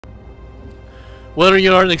Whether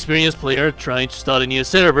you're an experienced player trying to start a new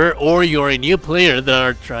server, or you're a new player that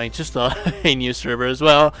are trying to start a new server as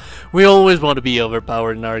well, we always want to be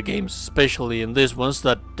overpowered in our games, especially in these ones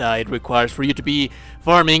that it requires for you to be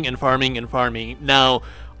farming and farming and farming. Now,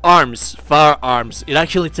 arms, firearms, it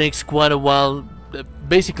actually takes quite a while.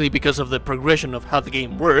 Basically, because of the progression of how the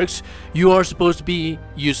game works, you are supposed to be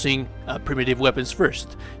using primitive weapons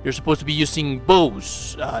first. You're supposed to be using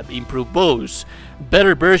bows, improved bows,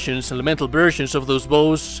 better versions, elemental versions of those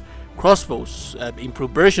bows, crossbows,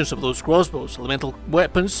 improved versions of those crossbows, elemental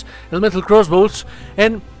weapons, elemental crossbows,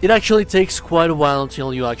 and it actually takes quite a while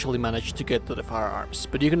until you actually manage to get to the firearms.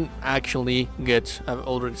 But you can actually get, I've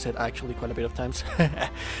already said actually quite a bit of times,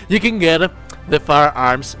 you can get the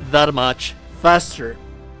firearms that much faster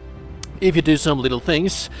if you do some little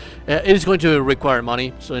things. It is going to require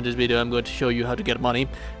money, so in this video I'm going to show you how to get money,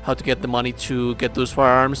 how to get the money to get those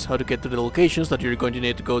firearms, how to get to the locations that you're going to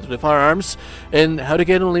need to go to the firearms, and how to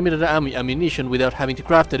get unlimited ammunition without having to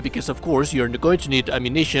craft it, because of course you're going to need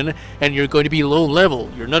ammunition and you're going to be low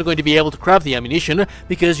level. You're not going to be able to craft the ammunition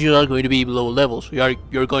because you are going to be low level, so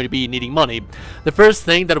you're going to be needing money. The first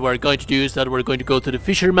thing that we're going to do is that we're going to go to the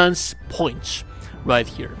Fisherman's Point right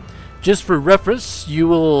here. Just for reference, you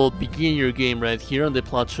will begin your game right here on the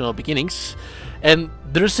Plateau of Beginnings, and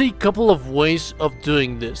there's a couple of ways of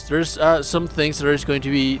doing this. There's some things that are going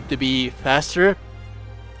to be faster,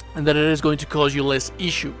 and that it is going to cause you less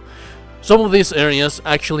issue. Some of these areas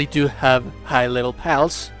actually do have high-level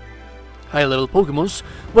pals, high-level Pokemons,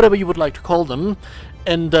 whatever you would like to call them,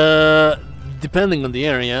 and depending on the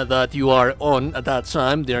area that you are on at that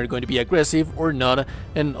time, they are going to be aggressive or not,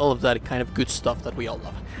 and all of that kind of good stuff that we all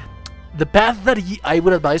love. The path that I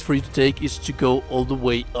would advise for you to take is to go all the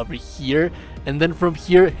way over here, and then from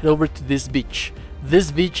here head over to this beach.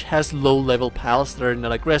 This beach has low level pals that are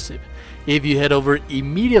not aggressive. If you head over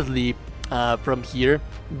immediately from here,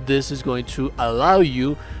 this is going to allow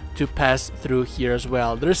you to pass through here as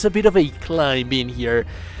well. There's a bit of a climb in here.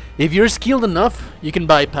 If you're skilled enough, you can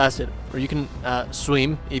bypass it, or you can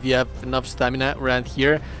swim if you have enough stamina around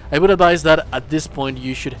here. I would advise that at this point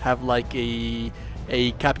you should have like a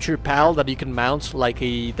capture pal that you can mount, like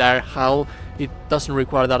a dire howl. It doesn't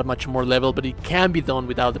require that much more level, but it can be done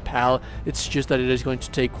without the pal. It's just that it is going to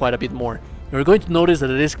take quite a bit more. You're going to notice that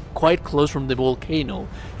it is quite close from the volcano.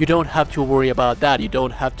 You don't have to worry about that. You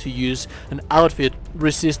don't have to use an outfit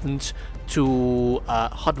resistant to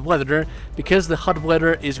hot weather, because the hot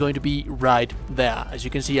weather is going to be right there. As you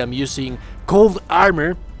can see, I'm using cold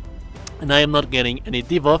armor, and I am not getting any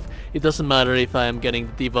debuff. It doesn't matter if I am getting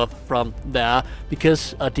the debuff from there,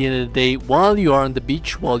 because at the end of the day, while you are on the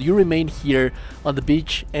beach, while you remain here on the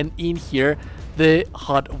beach and in here, the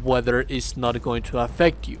hot weather is not going to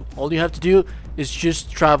affect you. All you have to do is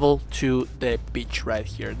just travel to the beach right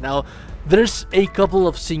here. Now, there's a couple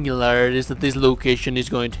of singularities that this location is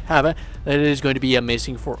going to have that is going to be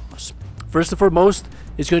amazing for us. First and foremost,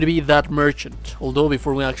 it's going to be that merchant. Although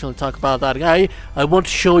before we actually talk about that guy, I want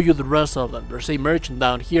to show you the rest of them. There's a merchant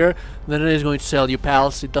down here that is going to sell you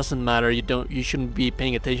pals. It doesn't matter. You shouldn't be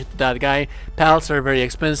paying attention to that guy. Pals are very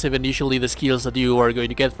expensive, and usually the skills that you are going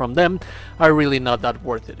to get from them are really not that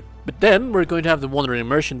worth it. But then we're going to have the wandering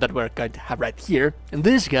merchant that we're going to have right here, and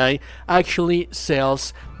this guy actually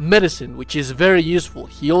sells medicine, which is very useful.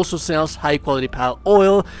 He also sells high quality pal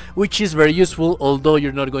oil, which is very useful, although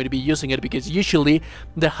you're not going to be using it, because usually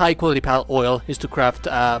the high quality pal oil is to craft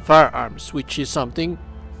firearms, which is something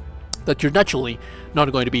that you're naturally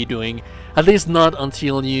not going to be doing, at least not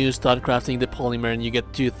until you start crafting the polymer and you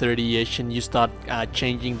get to 30ish and you start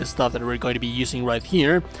changing the stuff that we're going to be using right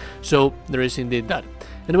here. So there is indeed that.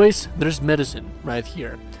 Anyways, there's medicine right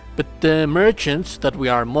here. But the merchant that we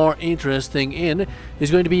are more interested in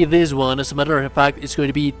is going to be this one. As a matter of fact, it's going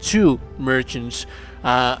to be two merchants.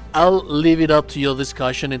 I'll leave it up to your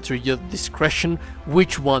discussion and to your discretion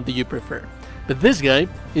which one do you prefer. But this guy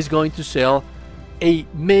is going to sell a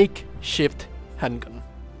makeshift handgun.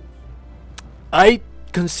 I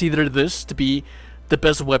consider this to be the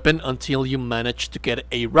best weapon until you manage to get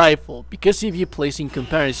a rifle, because if you place in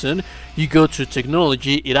comparison, you go to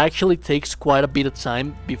technology, it actually takes quite a bit of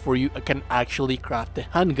time before you can actually craft the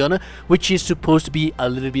handgun, which is supposed to be a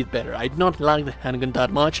little bit better. I do not like the handgun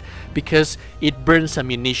that much because it burns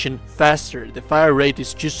ammunition faster. The fire rate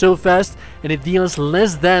is just so fast, and it deals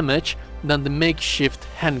less damage than the makeshift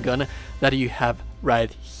handgun that you have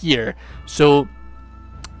right here. So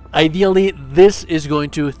ideally, this is going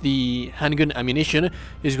to, the handgun ammunition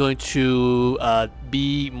is going to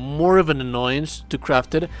be more of an annoyance to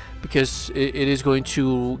craft it, because it is going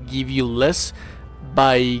to give you less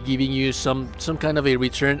by giving you some kind of a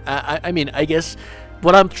return. I mean, I guess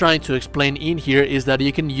what I'm trying to explain in here is that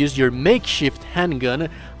you can use your makeshift handgun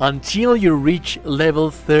until you reach level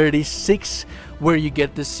 36, where you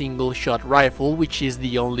get the single shot rifle, which is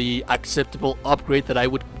the only acceptable upgrade that I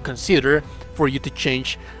would consider for you to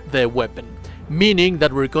change the weapon. Meaning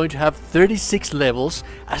that we're going to have 36 levels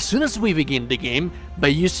as soon as we begin the game by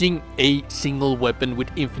using a single weapon with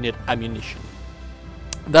infinite ammunition.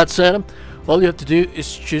 That said, all you have to do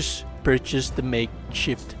is just purchase the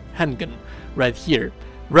makeshift handgun right here.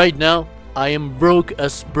 Right now, I am broke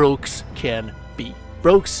as brokes can be.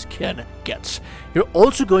 Brokes can get. You're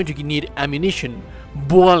also going to need ammunition.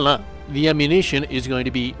 Voila! The ammunition is going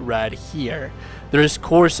to be right here. There is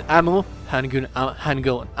coarse ammo,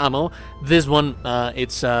 handgun ammo. This one,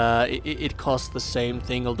 it costs the same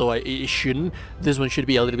thing, although it shouldn't. This one should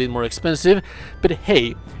be a little bit more expensive. But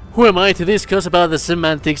hey, who am I to discuss about the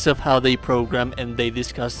semantics of how they program and they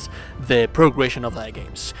discuss the progression of their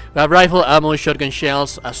games? We have rifle ammo, shotgun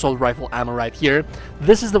shells, assault rifle ammo right here.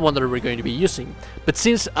 This is the one that we're going to be using. But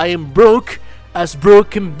since I am broke, as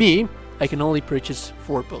broke can be, I can only purchase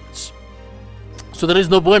 4 bullets. So that is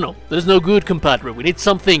no bueno. That is no good, compadre. We need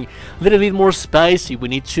something a little bit more spicy. We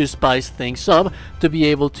need to spice things up to be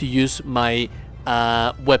able to use my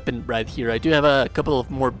weapon right here. I do have a couple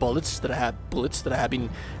of more bullets that I have been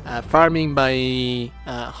farming by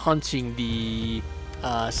hunting the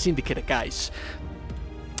syndicate guys.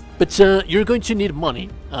 But you're going to need money.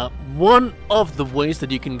 One of the ways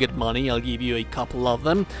that you can get money, I'll give you a couple of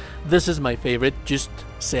them. This is my favorite, just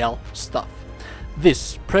sell stuff.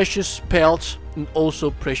 This precious pelt and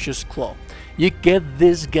also precious claw. You get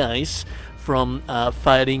these guys from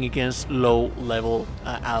fighting against low level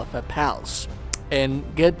alpha pals. And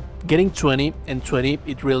getting 20 and 20,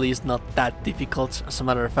 it really is not that difficult. As a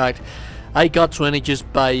matter of fact, I got 20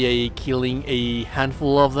 just by killing a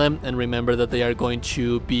handful of them, and remember that they are going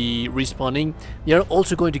to be respawning. They are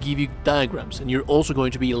also going to give you diagrams, and you're also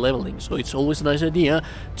going to be leveling, so it's always a nice idea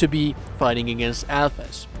to be fighting against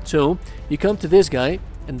alphas. So you come to this guy,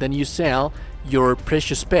 and then you sell your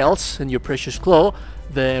precious pelts and your precious claw.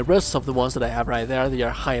 The rest of the ones that I have right there, they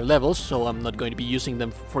are high levels, so I'm not going to be using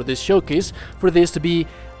them for this showcase, for this to be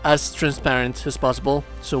as transparent as possible.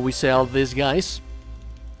 So we sell these guys,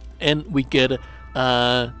 and we get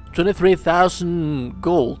 23,000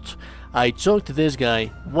 gold. I talk to this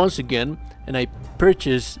guy once again, and I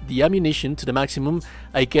purchase the ammunition to the maximum.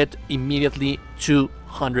 I get immediately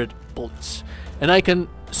 200 bullets, and I can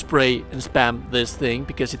spray and spam this thing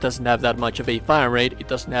because it doesn't have that much of a fire rate, it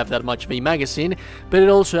doesn't have that much of a magazine, but it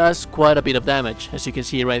also has quite a bit of damage. As you can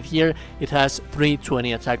see right here, it has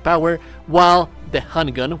 320 attack power, while the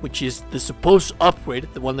handgun, which is the supposed upgrade,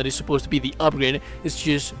 the one that is supposed to be the upgrade, is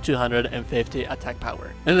just 250 attack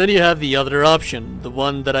power. And then you have the other option, the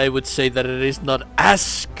one that I would say that it is not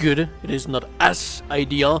as good, it is not as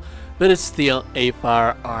ideal, but it's still a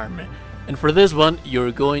firearm. And for this one,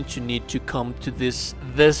 you're going to need to come to this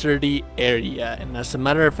deserty area. And as a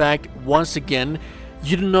matter of fact, once again,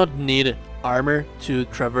 you do not need armor to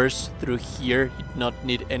traverse through here. You do not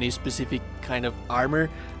need any specific kind of armor.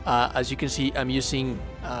 As you can see, I'm using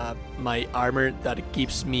my armor that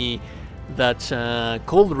gives me that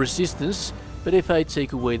cold resistance. But if I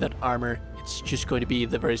take away that armor, it's just going to be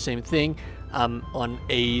the very same thing. I'm on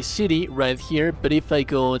a city right here, but if I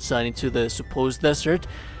go outside into the supposed desert,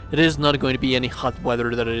 it is not going to be any hot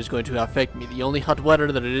weather that it is going to affect me. The only hot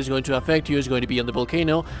weather that it is going to affect you is going to be on the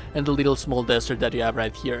volcano and the little small desert that you have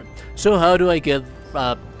right here. So how do I get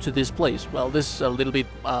to this place? Well, this is a little bit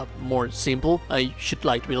more simple, I should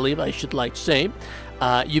like to believe, I should like to say.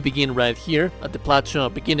 You begin right here at the plateau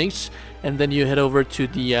of beginnings, and then you head over to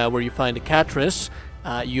the where you find the Catres.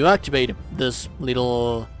 You activate this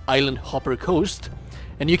little island hopper coast,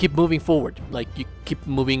 and you keep moving forward. Like, you keep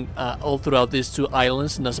moving all throughout these 2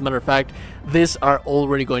 islands, and as a matter of fact, these are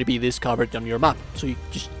already going to be discovered on your map. So you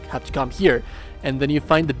just have to come here, and then you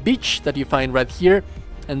find the beach that you find right here,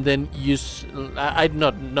 and then use, I do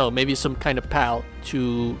not know, maybe some kind of pal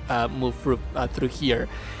to move through here.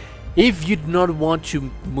 If you do not want to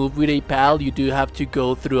move with a pal, you do have to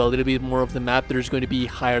go through a little bit more of the map. There's going to be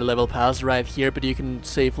higher level pals right here, but you can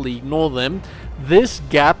safely ignore them. This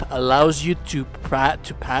gap allows you to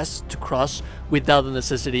cross without the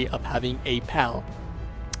necessity of having a pal.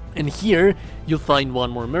 And here you'll find one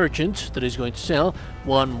more merchant that is going to sell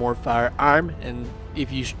one more firearm, and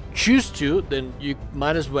if you choose to, then you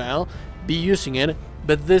might as well be using it.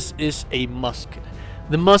 But this is a musket.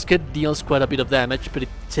 The musket deals quite a bit of damage, but it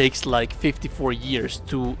takes like 54 years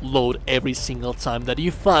to load every single time that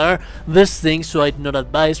you fire this thing, so I do not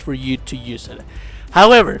advise for you to use it.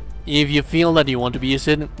 However, if you feel that you want to be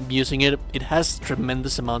using it, it has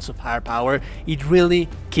tremendous amounts of firepower. It really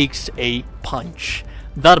kicks a punch.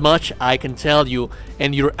 That much I can tell you.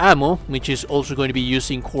 And your ammo, which is also going to be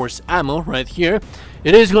using coarse ammo right here,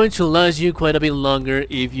 it is going to last you quite a bit longer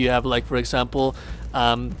if you have, like, for example,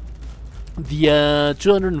 the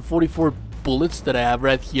 244 bullets that I have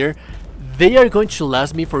right here. They are going to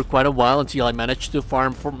last me for quite a while until I manage to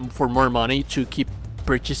farm for more money to keep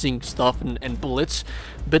purchasing stuff and bullets,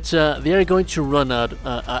 but they are going to run out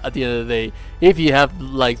at the end of the day. If you have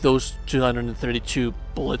like those 232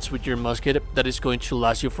 bullets with your musket, that is going to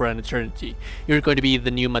last you for an eternity. You're going to be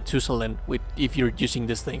the new Methuselah if you're using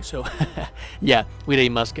this thing. So yeah, with a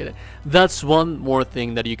musket. That's one more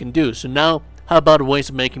thing that you can do. So now, how about ways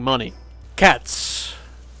of making money? Cats.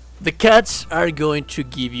 The cats are going to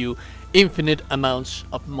give you infinite amounts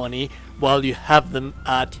of money while you have them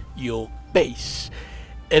at your base.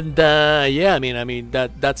 And yeah, I mean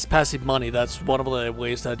that's passive money. That's one of the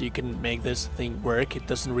ways that you can make this thing work. It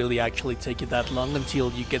doesn't really actually take you that long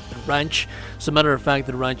until you get the ranch. As a matter of fact,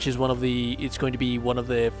 the ranch is it's going to be one of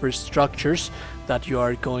the first structures that you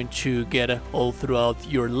are going to get all throughout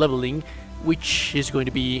your leveling, which is going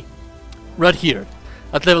to be right here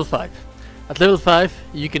at level 5. At level 5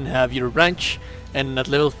 you can have your ranch, and at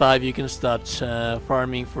level 5 you can start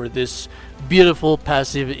farming for this beautiful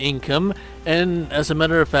passive income. And as a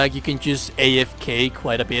matter of fact, you can just AFK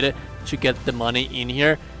quite a bit to get the money in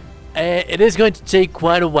here. It is going to take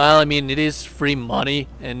quite a while. I mean, it is free money,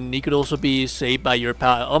 and it could also be saved by your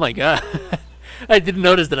pal. Oh my god. I didn't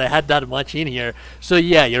notice that I had that much in here. So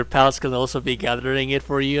yeah, your pals can also be gathering it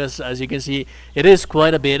for you. As you can see, it is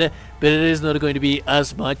quite a bit, but it is not going to be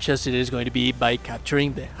as much as it is going to be by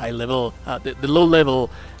capturing the high level, the low level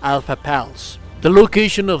alpha pals. The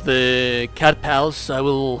location of the cat pals, I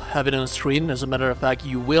will have it on screen. As a matter of fact,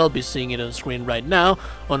 you will be seeing it on screen right now.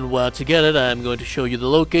 On where to get it, I'm going to show you the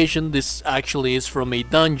location. This actually is from a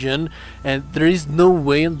dungeon, and there is no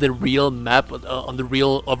way on the real map, on the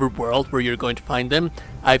real overworld, where you're going to find them.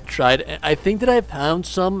 I've tried. I think that I found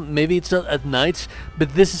some. Maybe it's at night,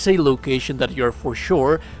 but this is a location that you're for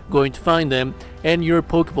sure going to find them. And your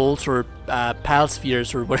Pokeballs or pal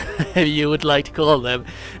spheres, or whatever you would like to call them,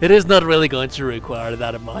 it is not really going to require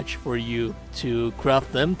that much for you to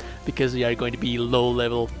craft them, because they are going to be low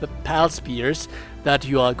level pal spheres that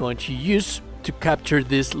you are going to use to capture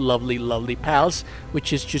these lovely pals,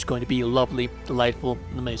 which is just going to be lovely, delightful,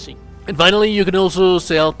 and amazing. And finally, you can also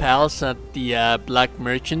sell pals at the black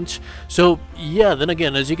merchant. So yeah, then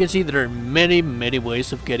again, as you can see, there are many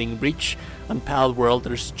ways of getting rich on Palworld.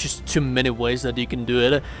 There's just too many ways that you can do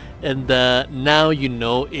it. And now you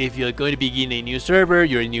know, if you're going to begin a new server,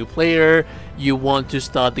 you're a new player, you want to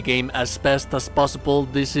start the game as fast as possible,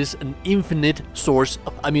 this is an infinite source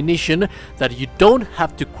of ammunition that you don't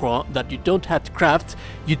have to craft.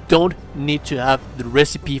 You don't need to have the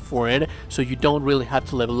recipe for it, so you don't really have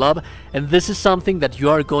to level up. And this is something that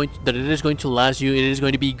it is going to last you. It is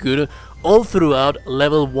going to be good all throughout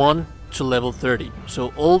level 1 to level 30.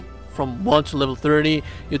 So all from 1 to level 30,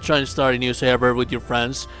 you're trying to start a new server with your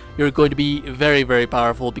friends. You're going to be very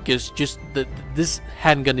powerful, because just this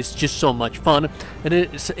handgun is just so much fun, and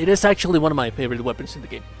it is actually one of my favorite weapons in the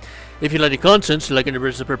game. If you like the content, like and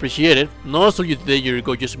appreciate it. And also, you today, you're a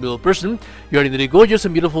gorgeous and beautiful person. You are indeed a gorgeous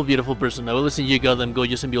and beautiful person. I will listen to you goddamn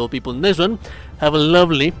gorgeous and beautiful people in this one. Have a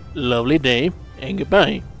lovely day, and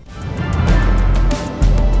goodbye.